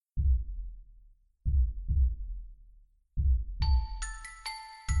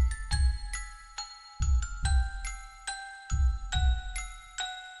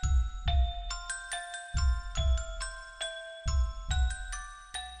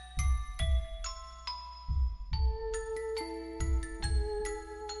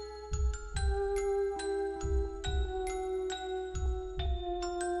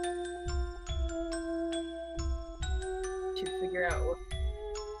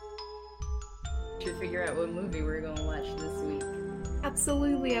should figure out what movie we're going to watch this week.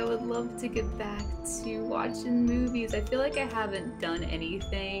 Absolutely, I would love to get back to watching movies. I feel like I haven't done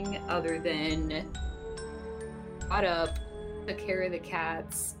anything other than got up, took care of the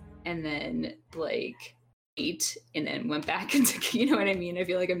cats, and then ate, and then went back and took, you know what I mean? I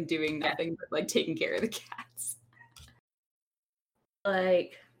feel like I'm doing nothing but taking care of the cats. I'm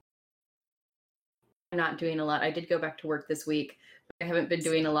not doing a lot. I did go back to work this week, but I haven't been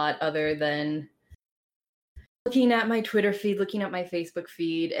doing a lot other than looking at my Twitter feed, looking at my Facebook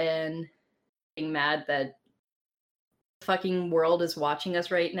feed, and getting mad that the fucking world is watching us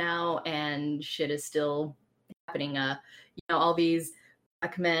right now and shit is still happening. All these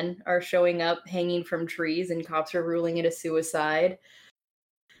black men are showing up hanging from trees and cops are ruling it a suicide.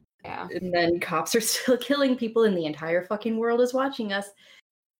 Yeah. And then cops are still killing people and the entire fucking world is watching us.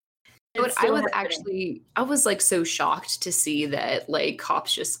 But I was so shocked to see that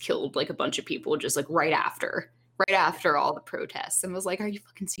cops just killed a bunch of people just right after all the protests, and was like, are you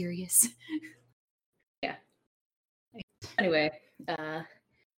fucking serious? Yeah. Anyway,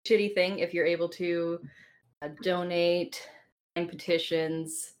 shitty thing, if you're able to donate, sign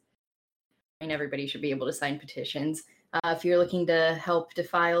petitions. I mean, everybody should be able to sign petitions. If you're looking to help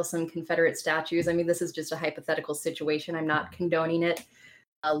defile some Confederate statues, I mean, this is just a hypothetical situation. I'm not condoning it.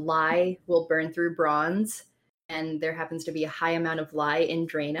 Lye will burn through bronze, and there happens to be a high amount of lye in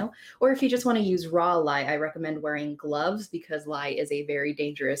Drano. Or if you just want to use raw lye, I recommend wearing gloves because lye is a very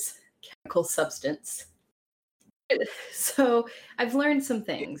dangerous chemical substance. So I've learned some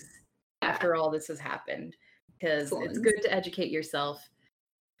things after all this has happened, because it's good to educate yourself.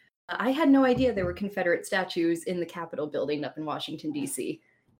 I had no idea there were Confederate statues in the Capitol building up in Washington, D.C.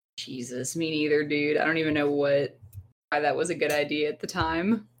 Jesus, me neither, dude. I don't even know why that was a good idea at the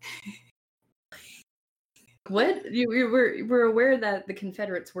time. What? You were aware that the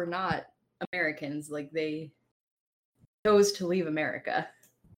Confederates were not Americans, they chose to leave America.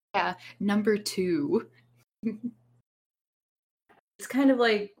 Yeah, number 2. It's kind of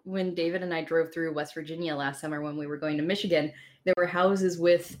like when David and I drove through West Virginia last summer when we were going to Michigan. There were houses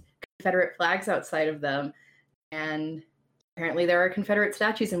with Confederate flags outside of them, and apparently there are Confederate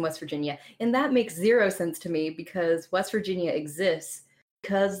statues in West Virginia. And that makes zero sense to me because West Virginia exists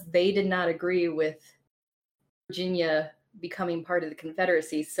because they did not agree with Virginia becoming part of the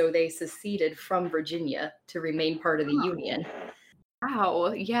Confederacy, so they seceded from Virginia to remain part of the Union.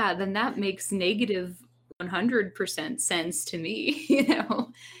 Wow, yeah, then that makes negative 100% sense to me,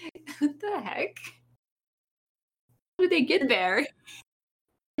 What the heck? How did they get there?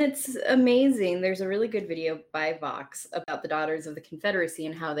 It's amazing. There's a really good video by Vox about the Daughters of the Confederacy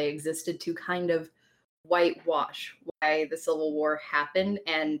and how they existed to kind of whitewash why the Civil War happened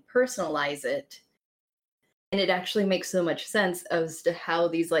and personalize it. And it actually makes so much sense as to how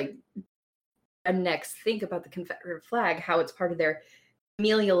these rednecks think about the Confederate flag, how it's part of their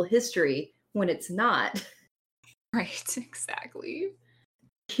familial history when it's not. Right, exactly.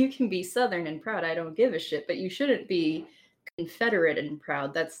 You can be Southern and proud, I don't give a shit, but you shouldn't be Confederate and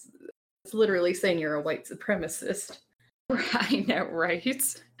proud. That's literally saying you're a white supremacist. I know,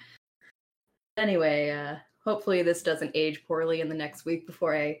 right? Anyway, hopefully this doesn't age poorly in the next week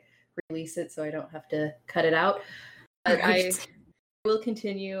before I release it so I don't have to cut it out. But right. I will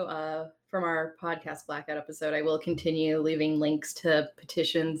continue from our podcast Blackout episode. I will continue leaving links to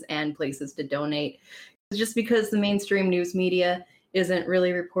petitions and places to donate. Just because the mainstream news media isn't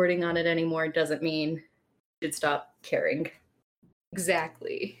really reporting on it anymore doesn't mean you should stop caring.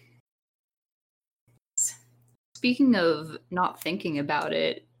 Exactly. Speaking of not thinking about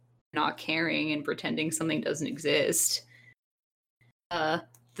it, not caring, and pretending something doesn't exist,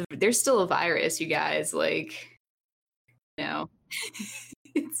 there's still a virus, you guys.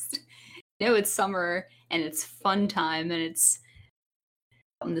 It's summer and it's fun time and it's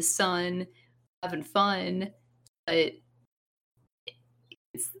out in the sun having fun, but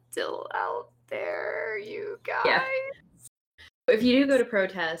it's still out there, you guys. Yeah. If you do go to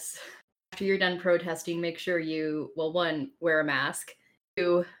protests, after you're done protesting, make sure you, one, wear a mask,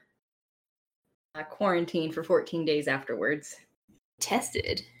 2, quarantine for 14 days afterwards.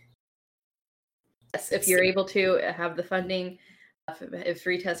 Tested. Yes, if you're able to have the funding, if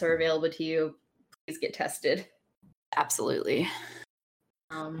free tests are available to you, please get tested. Absolutely.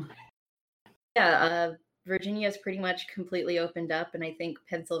 Virginia is pretty much completely opened up, and I think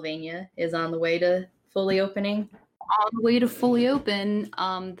Pennsylvania is on the way to fully opening. On the way to fully open,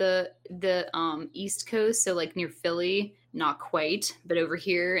 the East Coast, so near Philly, not quite, but over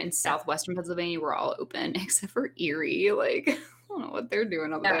here in southwestern Pennsylvania, we're all open except for Erie. I don't know what they're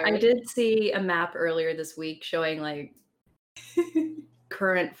doing up there. I did see a map earlier this week showing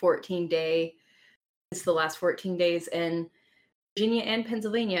current 14-day It's the last 14 days, and Virginia and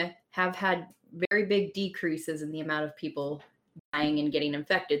Pennsylvania have had very big decreases in the amount of people dying and getting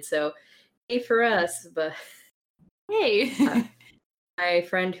infected. So, yay for us, but Hey. my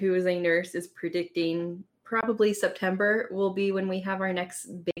friend who is a nurse is predicting probably September will be when we have our next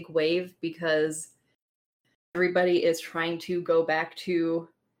big wave because everybody is trying to go back to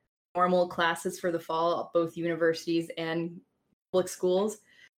normal classes for the fall, both universities and public schools.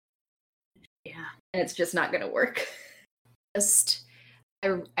 Yeah. And it's just not going to work.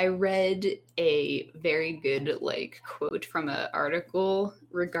 I read a very good like quote from an article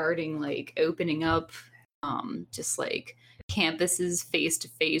regarding like opening up just like campuses face to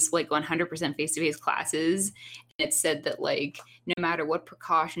face, like 100% face to face classes. And it said that like no matter what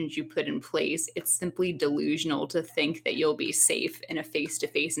precautions you put in place, it's simply delusional to think that you'll be safe in a face to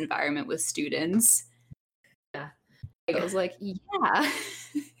face environment with students. Yeah. I was like, yeah.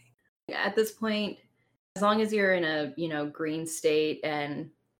 At this point, as long as you're in a, green state and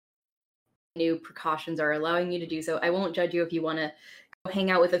new precautions are allowing you to do so, I won't judge you if you want to go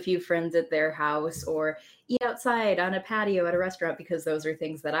hang out with a few friends at their house or eat outside on a patio at a restaurant, because those are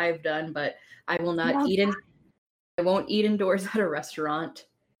things that I've done, but I will not I won't eat indoors at a restaurant.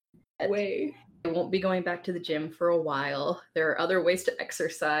 Way. I won't be going back to the gym for a while. There are other ways to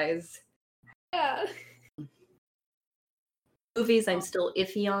exercise. Yeah. Movies I'm still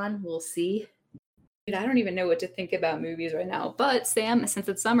iffy on. We'll see. Dude, I don't even know what to think about movies right now. But Sam, since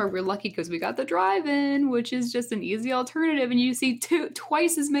it's summer, we're lucky because we got the drive-in, which is just an easy alternative, and you see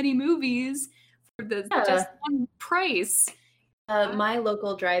twice as many movies for just one price. My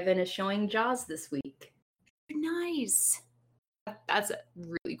local drive-in is showing Jaws this week. Nice. That's a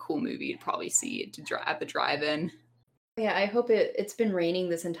really cool movie to probably see at the drive-in. Yeah, I hope it's been raining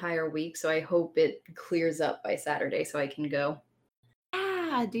this entire week, so I hope it clears up by Saturday so I can go.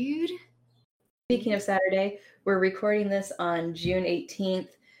 Yeah, dude. Speaking of Saturday, we're recording this on June 18th.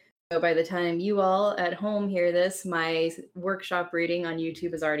 So by the time you all at home hear this, my workshop reading on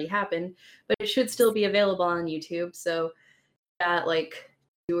YouTube has already happened, but it should still be available on YouTube. So got like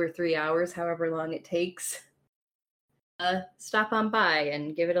 2 or 3 hours, however long it takes. Stop on by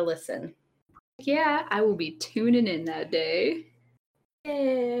and give it a listen. Yeah, I will be tuning in that day.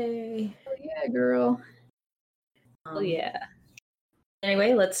 Yay! Oh yeah, girl. Oh yeah.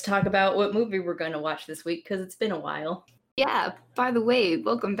 Anyway, let's talk about what movie we're going to watch this week, because it's been a while. Yeah, by the way,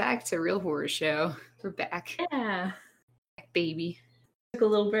 welcome back to Real Horror Show. We're back. Yeah. Back, baby. Took a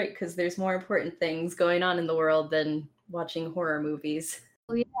little break because there's more important things going on in the world than watching horror movies.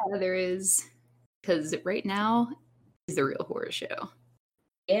 Oh yeah, there is. Because right now is the Real Horror Show.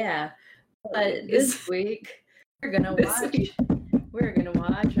 Yeah. But this week, we're going to watch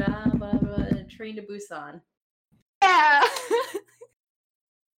Train to Busan. Yeah!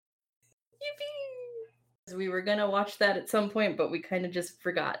 We were going to watch that at some point, but we kind of just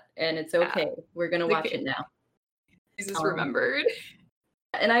forgot, and it's okay. We're going to watch it now. Jesus remembered.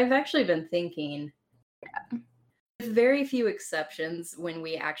 And I've actually been thinking, with very few exceptions, when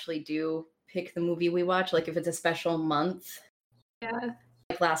we actually do pick the movie we watch, like if it's a special month. Yeah.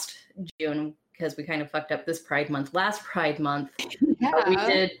 Like last June, because we kind of fucked up this Pride Month. Last Pride Month, we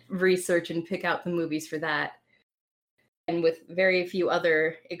did research and pick out the movies for that. And with very few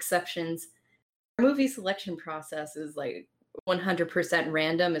other exceptions, our movie selection process is like 100%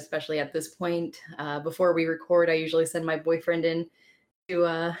 random, especially at this point. Before we record, I usually send my boyfriend in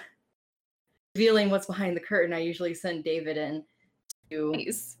to revealing what's behind the curtain. I usually send David in to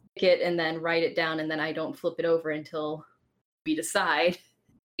pick it and then write it down, and then I don't flip it over until we decide.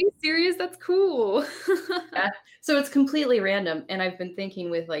 Are you serious? That's cool. Yeah. So it's completely random, and I've been thinking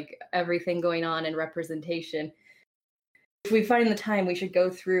with like everything going on in representation, if we find the time, we should go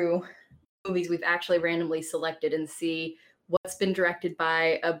through movies we've actually randomly selected and see what's been directed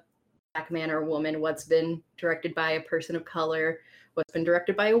by a Black man or woman, what's been directed by a person of color, what's been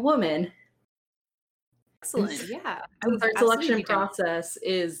directed by a woman. Excellent. Yeah. Our selection process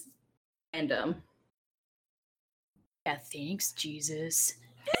is random. Yeah, thanks, Jesus.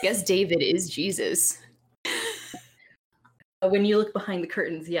 I guess David is Jesus. When you look behind the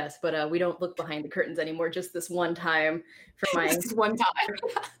curtains, yes, but we don't look behind the curtains anymore. Just this one time for my just one time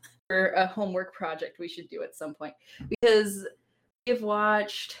for a homework project we should do at some point, because we've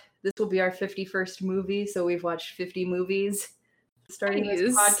watched. This will be our 51st movie, so we've watched 50 movies starting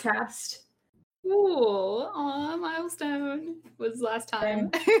this podcast. Cool. Aw, milestone was last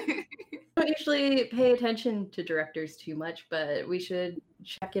time. I don't usually pay attention to directors too much, but we should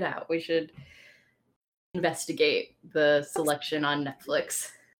check it out. We should investigate the selection on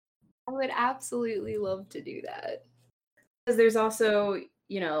Netflix. I would absolutely love to do that. Because there's also,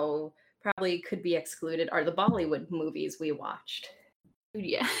 probably could be excluded are the Bollywood movies we watched.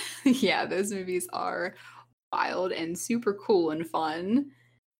 Yeah. Yeah, those movies are wild and super cool and fun.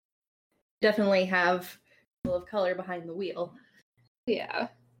 Definitely have people of color behind the wheel. Yeah.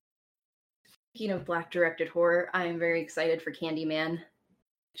 Speaking of black directed horror, I am very excited for Candyman,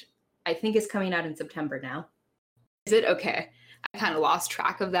 which I think is coming out in September now. Is it? Okay. I kind of lost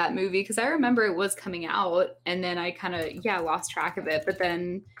track of that movie because I remember it was coming out and then I kind of, lost track of it. But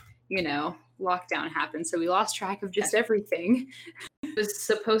then, lockdown happened. So we lost track of just everything. It was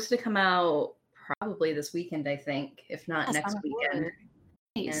supposed to come out probably this weekend, I think, if not next weekend.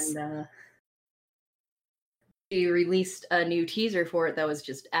 Nice. And she released a new teaser for it that was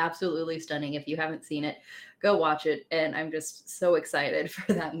just absolutely stunning. If you haven't seen it, go watch it. And I'm just so excited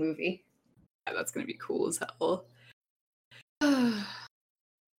for that movie. Yeah, that's going to be cool as hell.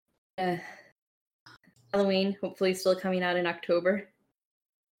 Halloween, hopefully still coming out in October.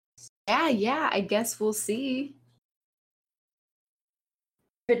 Yeah, I guess we'll see.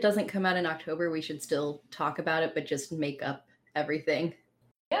 If it doesn't come out in October, we should still talk about it, but just make up everything.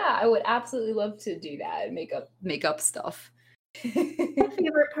 Yeah, I would absolutely love to do that. Make up stuff. My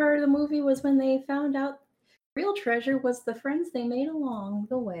favorite part of the movie was when they found out the real treasure was the friends they made along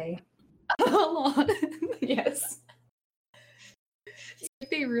the way. Yes.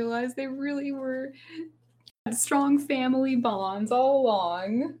 They realized they really were strong family bonds all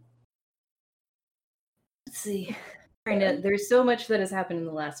along. Let's see. There's so much that has happened in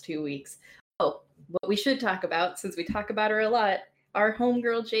the last 2 weeks. Oh, what we should talk about, since we talk about her a lot, our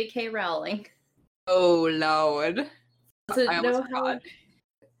homegirl J.K. Rowling. Oh, Lord. I almost forgot.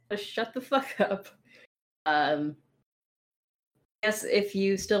 Shut the fuck up. Yes, if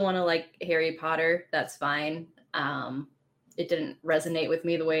you still want to like Harry Potter, that's fine. It didn't resonate with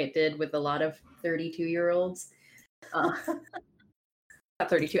me the way it did with a lot of 32-year-olds. Not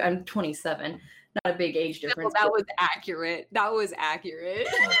 32, I'm 27. Not a big age difference. That was accurate.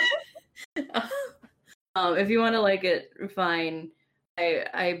 If you want to like it, fine.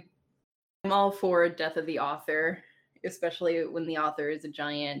 I'm all for Death of the Author, especially when the author is a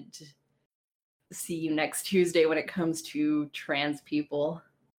giant. See you next Tuesday when it comes to trans people.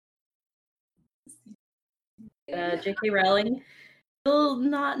 J.K. Rowling still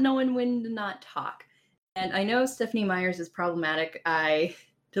not knowing when to not talk. And I know Stephenie Meyers is problematic. I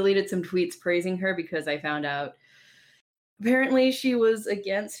deleted some tweets praising her because I found out apparently she was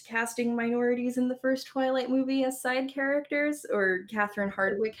against casting minorities in the first Twilight movie as side characters, or Catherine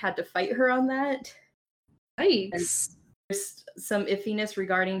Hardwicke had to fight her on that. Yikes. There's some iffiness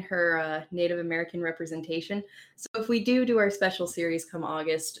regarding her Native American representation. So if we do our special series come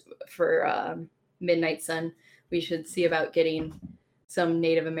August for Midnight Sun, we should see about getting some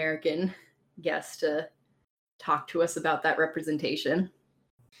Native American guests to talk to us about that representation.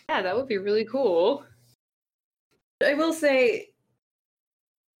 Yeah, that would be really cool. I will say,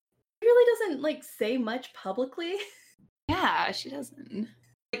 she really doesn't like say much publicly. Yeah, she doesn't.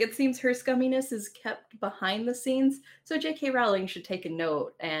 Like, it seems her scumminess is kept behind the scenes, so J.K. Rowling should take a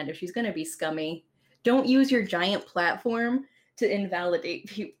note, and if she's going to be scummy, don't use your giant platform to invalidate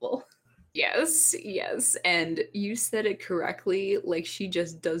people. Yes, and you said it correctly, like she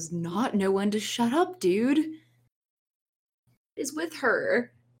just does not know when to shut up, dude. What is with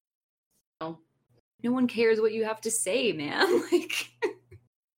her? No one cares what you have to say, man. Like,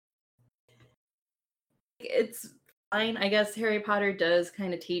 it's fine. I guess Harry Potter does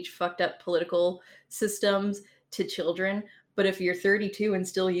kind of teach fucked up political systems to children, but if you're 32 and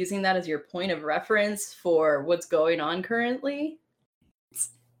still using that as your point of reference for what's going on currently,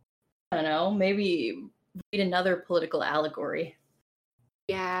 I don't know, maybe read another political allegory.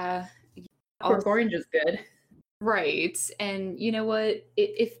 Yeah. Clockwork Orange is good. Right. And you know what?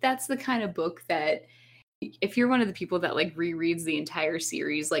 If that's the kind of book that, if you're one of the people that like rereads the entire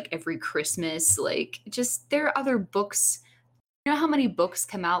series like every Christmas, like just there are other books. You know how many books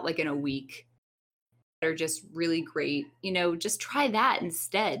come out like in a week that are just really great? Just try that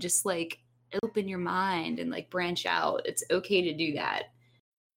instead. Just like open your mind and like branch out. It's okay to do that.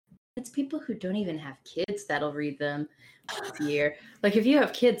 It's people who don't even have kids that'll read them this year. Like if you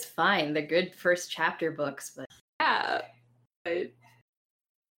have kids, fine. They're good first chapter books, but yeah. But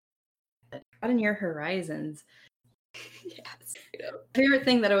out in your horizons. Yes. Favorite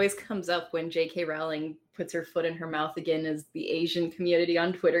thing that always comes up when J.K. Rowling puts her foot in her mouth again is the Asian community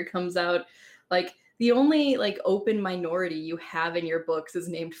on Twitter comes out. Like the only like open minority you have in your books is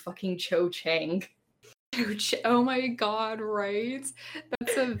named fucking Cho Chang. Oh my god, right?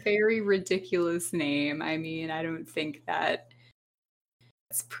 That's a very ridiculous name. I mean, I don't think that's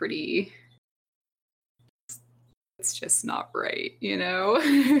pretty it's just not right, you know?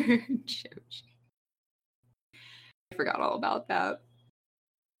 Joji. I forgot all about that.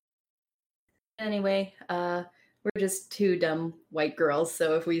 Anyway, we're just two dumb white girls,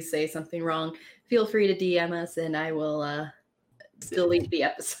 so if we say something wrong, feel free to DM us and I will delete the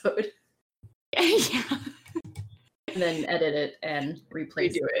episode. Yeah. And then edit it and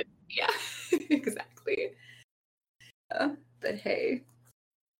replace it. Yeah, exactly. But hey.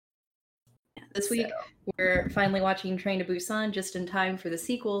 This week, we're finally watching Train to Busan just in time for the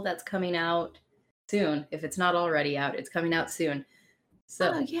sequel that's coming out soon. If it's not already out, it's coming out soon.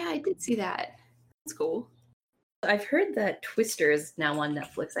 So, yeah, I did see that. That's cool. I've heard that Twister is now on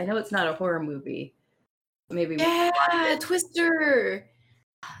Netflix. I know it's not a horror movie. Maybe Twister.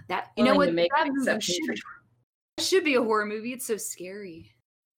 That you know what? That should be a horror movie. It's so scary.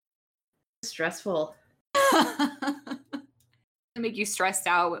 Stressful. Make you stressed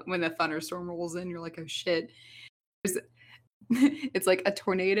out when the thunderstorm rolls in. You're like, oh shit. It's like a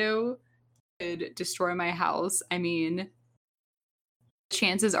tornado could destroy my house. I mean,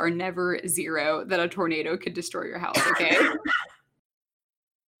 chances are never zero that a tornado could destroy your house, okay? Sorry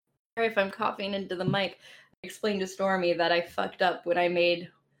if I'm coughing into the mic. I explained to Stormy that I fucked up when I made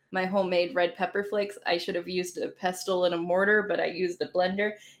my homemade red pepper flakes. I should have used a pestle and a mortar, but I used a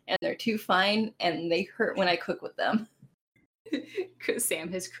blender, and they're too fine, and they hurt when I cook with them. Because Sam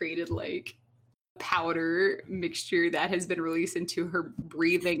has created like powder mixture that has been released into her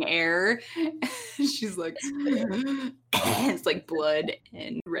breathing air. She's like, it's like blood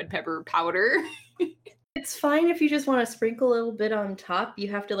and red pepper powder. It's fine if you just want to sprinkle a little bit on top. You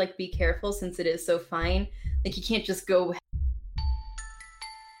have to like be careful since it is so fine. Like you can't just go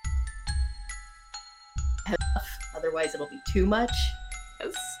otherwise it'll be too much.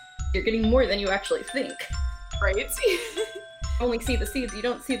 Yes. You're getting more than you actually think. Right? You only see the seeds, you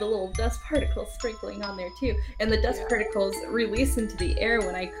don't see the little dust particles sprinkling on there too. And the dust particles release into the air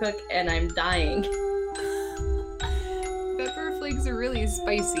when I cook and I'm dying. Pepper flakes are really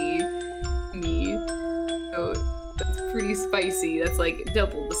spicy to me. So that's pretty spicy. That's like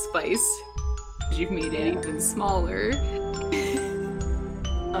double the spice. You've made it even smaller.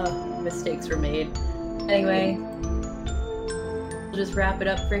 Mistakes were made. Anyway, we'll just wrap it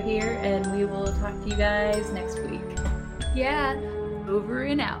up for here and we will talk to you guys next week. Yeah, over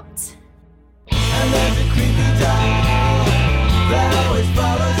and out. And there's a creepy doll that always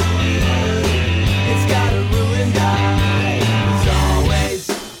follows you. It's got a ruined eye, it's always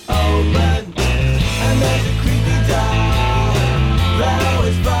open. And there's a creepy doll